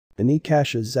In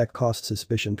Ecash's ZEC Cost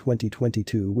Suspicion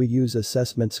 2022 we use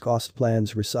assessments cost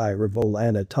plans revol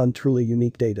and a ton truly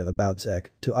unique data about ZEC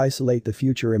to isolate the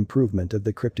future improvement of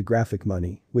the cryptographic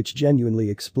money, which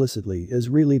genuinely explicitly is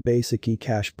really basic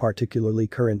Ecash particularly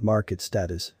current market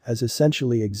status, as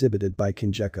essentially exhibited by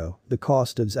Kinjeko. The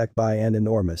cost of ZEC by an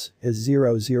enormous is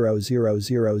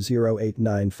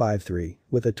 0.00008953.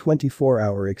 With a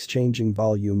 24-hour exchanging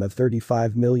volume of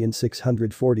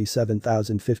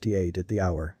 35,647,058 at the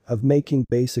hour, of making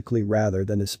basically rather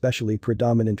than especially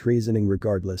predominant reasoning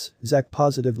regardless, ZEC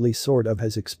positively sort of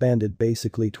has expanded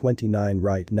basically 29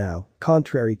 right now,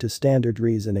 contrary to standard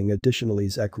reasoning. Additionally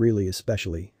ZEC really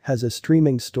especially has a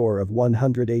streaming store of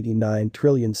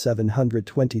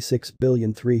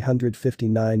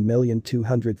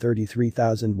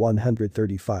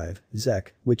 189,726,359,233,135 ZEC,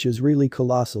 which is really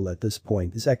colossal at this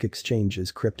point. ZEC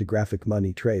exchanges cryptographic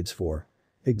money trades for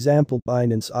example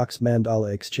Binance Ox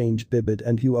Mandala Exchange Bybit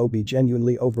and Huobi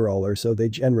genuinely overall or so they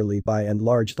generally by and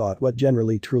large thought what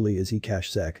generally truly is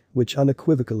Ecash ZEC, which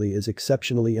unequivocally is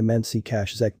exceptionally immense.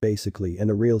 Ecash ZEC basically in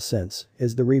a real sense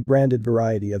is the rebranded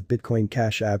variety of Bitcoin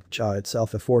Cash App Cha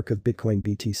itself a fork of Bitcoin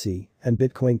BTC and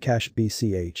Bitcoin Cash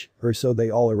BCH, or so they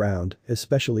all around,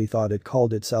 especially thought it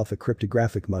called itself a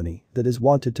cryptographic money that is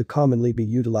wanted to commonly be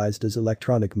utilized as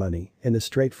electronic money in a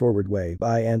straightforward way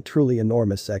by and truly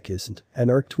enormous ZEC isn't an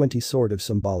ERC20 sort of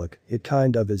symbolic, it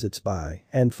kind of is its by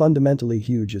and fundamentally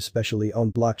huge especially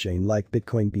on blockchain like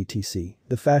Bitcoin BTC.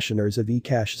 The fashioners of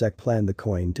Ecash ZEC plan the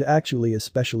coin to actually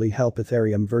especially help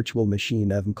Ethereum virtual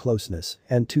machine have closeness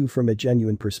and to from a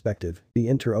genuine perspective be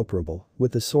interoperable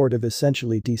with a sort of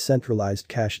essentially decentralized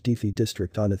cash DeFi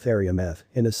district on Ethereum ETH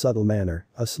in a subtle manner,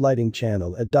 a sliding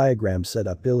channel a diagram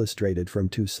setup illustrated from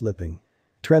two slipping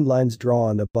trend lines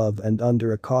drawn above and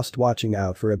under a cost watching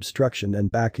out for obstruction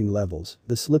and backing levels.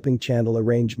 The slipping channel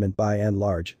arrangement by and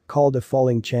large, called a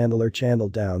falling channel or channel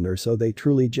down or so they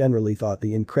truly generally thought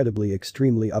the incredibly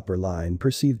extremely upper line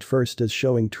perceived first as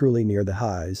showing truly near the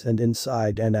highs and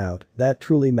inside and out, that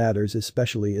truly matters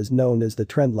especially is known as the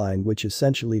trend line which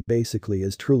essentially basically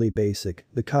is truly basic,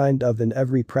 the kind of in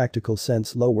every practical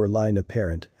sense lower line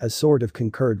apparent, as sort of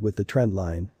concurred with the trend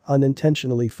line.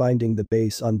 Unintentionally finding the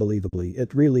base unbelievably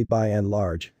it really by and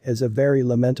large is a very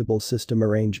lamentable system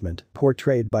arrangement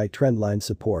portrayed by trendline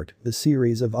support, the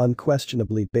series of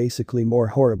unquestionably basically more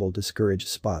horrible discouraged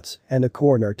spots and a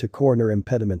corner-to-corner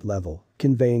impediment level,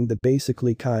 conveying the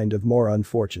basically kind of more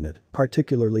unfortunate,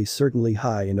 particularly certainly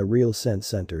high in a real sense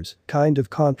centers, kind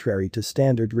of contrary to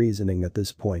standard reasoning at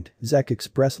this point. ZEC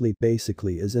expressly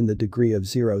basically is in the degree of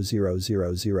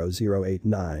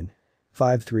 0.00008953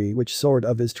 which sort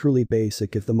of is truly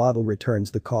basic if the model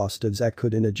returns the cost of ZEC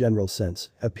could in a general sense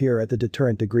appear at the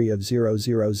deterrent degree of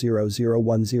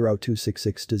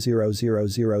 0.00010266 to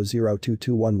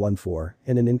 0.00022114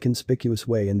 in an inconspicuous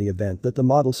way in the event that the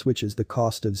model switches the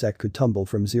cost of ZEC could tumble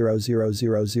from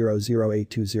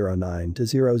 0.00008209 to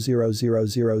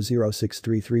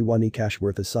 0.00006331 Ecash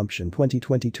worth assumption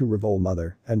 2022 Revol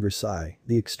Mother and Versailles.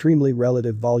 The extremely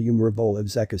relative volume Revol of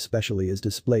ZEC especially is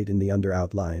displayed in the under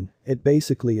outline. It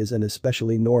basically is an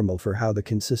especially normal for how the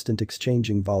consistent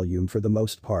exchanging volume for the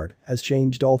most part has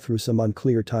changed all through some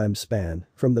unclear time span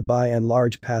from the by and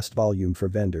large past volume for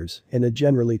vendors in a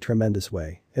generally tremendous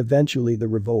way. Eventually the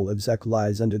Revol of ZEC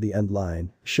lies under the end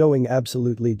line, showing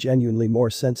absolutely genuinely more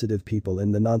sensitive people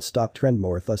in the non-stop trend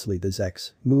more thusly the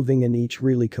ZECs moving in each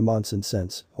really common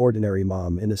sense, ordinary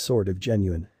mom in a sort of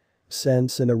genuine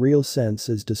sense in a real sense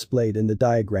is displayed in the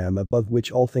diagram above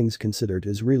which all things considered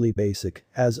is really basic.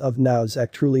 As of now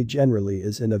ZEC truly generally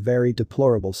is in a very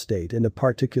deplorable state in a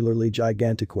particularly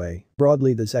gigantic way.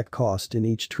 Broadly the ZEC cost in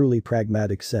each truly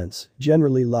pragmatic sense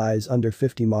generally lies under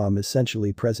 50 mom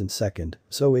essentially present second,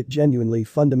 so it genuinely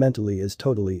fundamentally is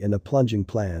totally in a plunging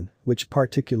plan, which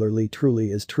particularly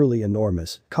truly is truly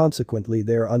enormous, consequently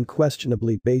there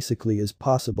unquestionably basically is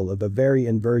possible of a very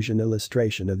inversion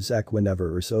illustration of ZEC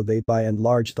whenever or so they by and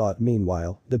large thought.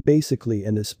 Meanwhile, the basically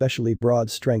and especially broad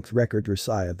strength record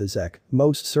RSI of the ZEC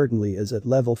most certainly is at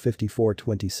level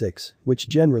 5426, which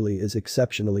generally is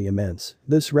exceptionally immense.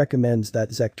 This recommends that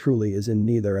ZEC truly is in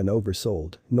neither an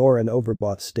oversold nor an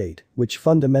overbought state, which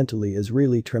fundamentally is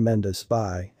really tremendous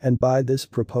by and by this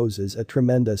proposes a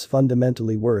tremendous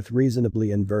fundamentally worth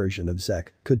reasonably inversion of ZEC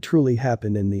could truly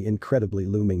happen in the incredibly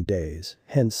looming days,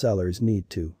 hence sellers need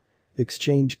to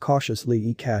Exchange cautiously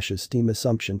Ecash Steam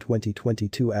Assumption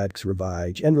 2022 ADX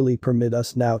Revi generally permit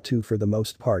us now to for the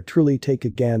most part truly take a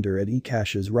gander at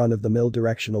Ecash's run-of-the-mill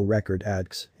directional record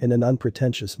ADX in an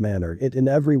unpretentious manner. It in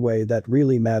every way that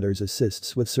really matters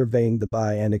assists with surveying the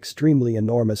by an extremely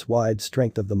enormous wide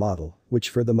strength of the model, which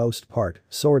for the most part,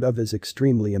 sort of is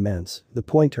extremely immense. The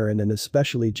pointer in an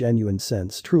especially genuine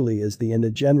sense truly is the in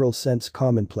a general sense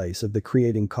commonplace of the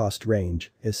creating cost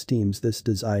range, esteems this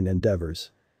design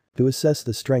endeavors to assess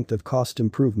the strength of cost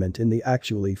improvement in the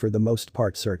actually for the most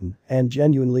part certain and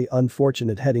genuinely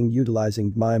unfortunate heading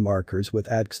utilizing my markers with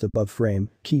ADX above frame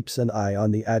keeps an eye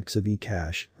on the ADX of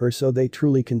Ecash, or so they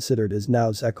truly considered as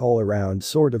now ZEC all around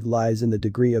sort of lies in the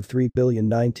degree of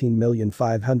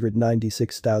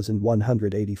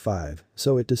 3,019,596,185,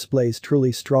 so it displays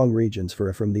truly strong regions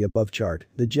for from the above chart.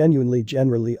 The genuinely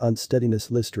generally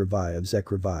unsteadiness list revi of ZEC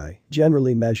revi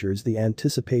generally measures the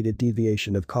anticipated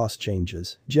deviation of cost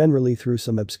changes, generally through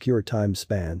some obscure time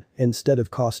span, instead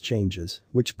of cost changes,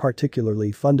 which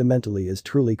particularly fundamentally is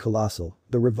truly colossal.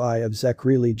 The revi of ZEC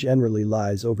really generally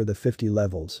lies over the 50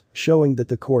 levels, showing that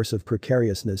the course of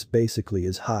precariousness basically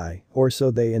is high, or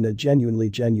so they in a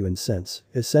genuine sense,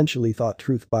 essentially thought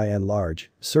truth by and large,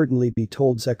 certainly be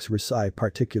told ZEC's RSI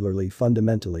particularly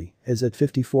fundamentally, is at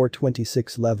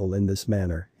 5426 level in this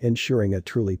manner, ensuring a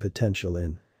truly potential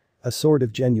in a sort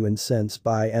of genuine sense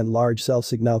by and large cell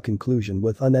signal conclusion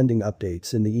with unending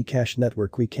updates in the Ecash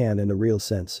network. We can in a real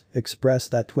sense express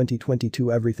that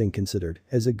 2022 everything considered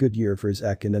is a good year for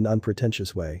ZEC in an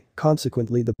unpretentious way.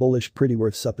 Consequently the bullish pretty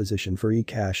worth supposition for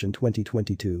Ecash in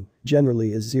 2022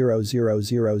 generally is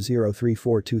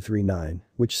 0.0003439,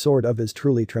 which sort of is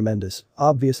truly tremendous,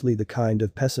 obviously the kind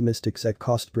of pessimistic ZEC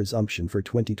cost presumption for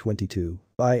 2022.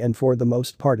 By and for the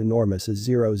most part enormous is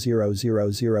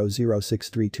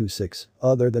 0.0006326,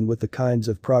 other than with the kinds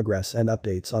of progress and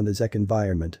updates on the ZEC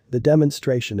environment, the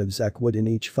demonstration of ZEC would in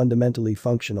each fundamentally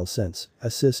functional sense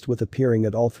assist with appearing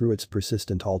at all through its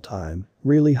persistent all-time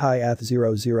really high at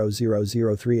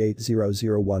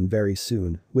 0.000380001 very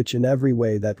soon, which in every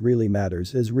way that really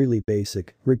matters is really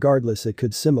basic, regardless it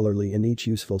could similarly in each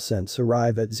useful sense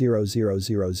arrive at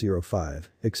 0.00005,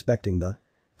 expecting the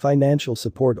financial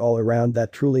support all around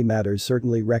that truly matters.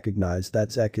 Certainly recognize that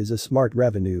ZEC is a smart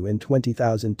revenue in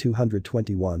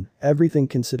 20,221, everything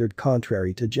considered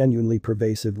contrary to genuinely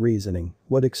pervasive reasoning,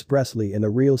 what expressly in a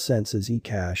real sense is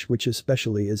Ecash, which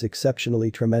especially is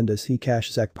exceptionally tremendous.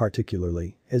 Ecash ZEC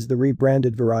particularly is the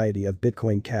rebranded variety of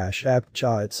Bitcoin Cash App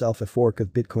Cha itself a fork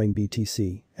of Bitcoin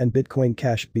BTC and Bitcoin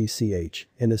Cash BCH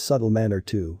in a subtle manner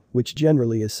too, which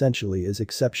generally essentially is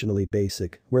exceptionally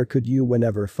basic. Where could you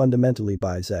whenever fundamentally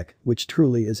buy ZEC, which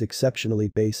truly is exceptionally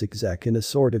basic. ZEC in a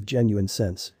sort of genuine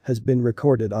sense has been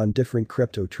recorded on different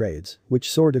crypto trades,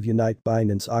 which sort of unite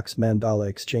Binance Ox Mandala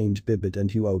Exchange Bybit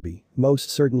and Huobi, most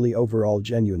certainly overall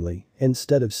genuinely,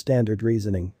 instead of standard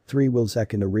reasoning, 3 will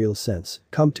ZEC in a real sense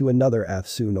come to another ath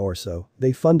soon or so.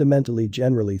 They fundamentally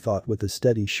generally thought with the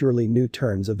steady surely new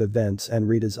turns of events and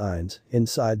redesigns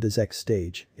inside the ZEC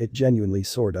stage, it genuinely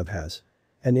sort of has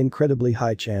an incredibly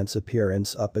high chance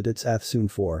appearance up at its ath soon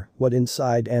for what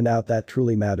inside and out that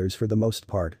truly matters for the most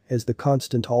part is the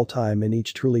constant all-time in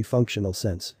each truly functional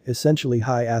sense, essentially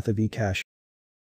high ath of Ecash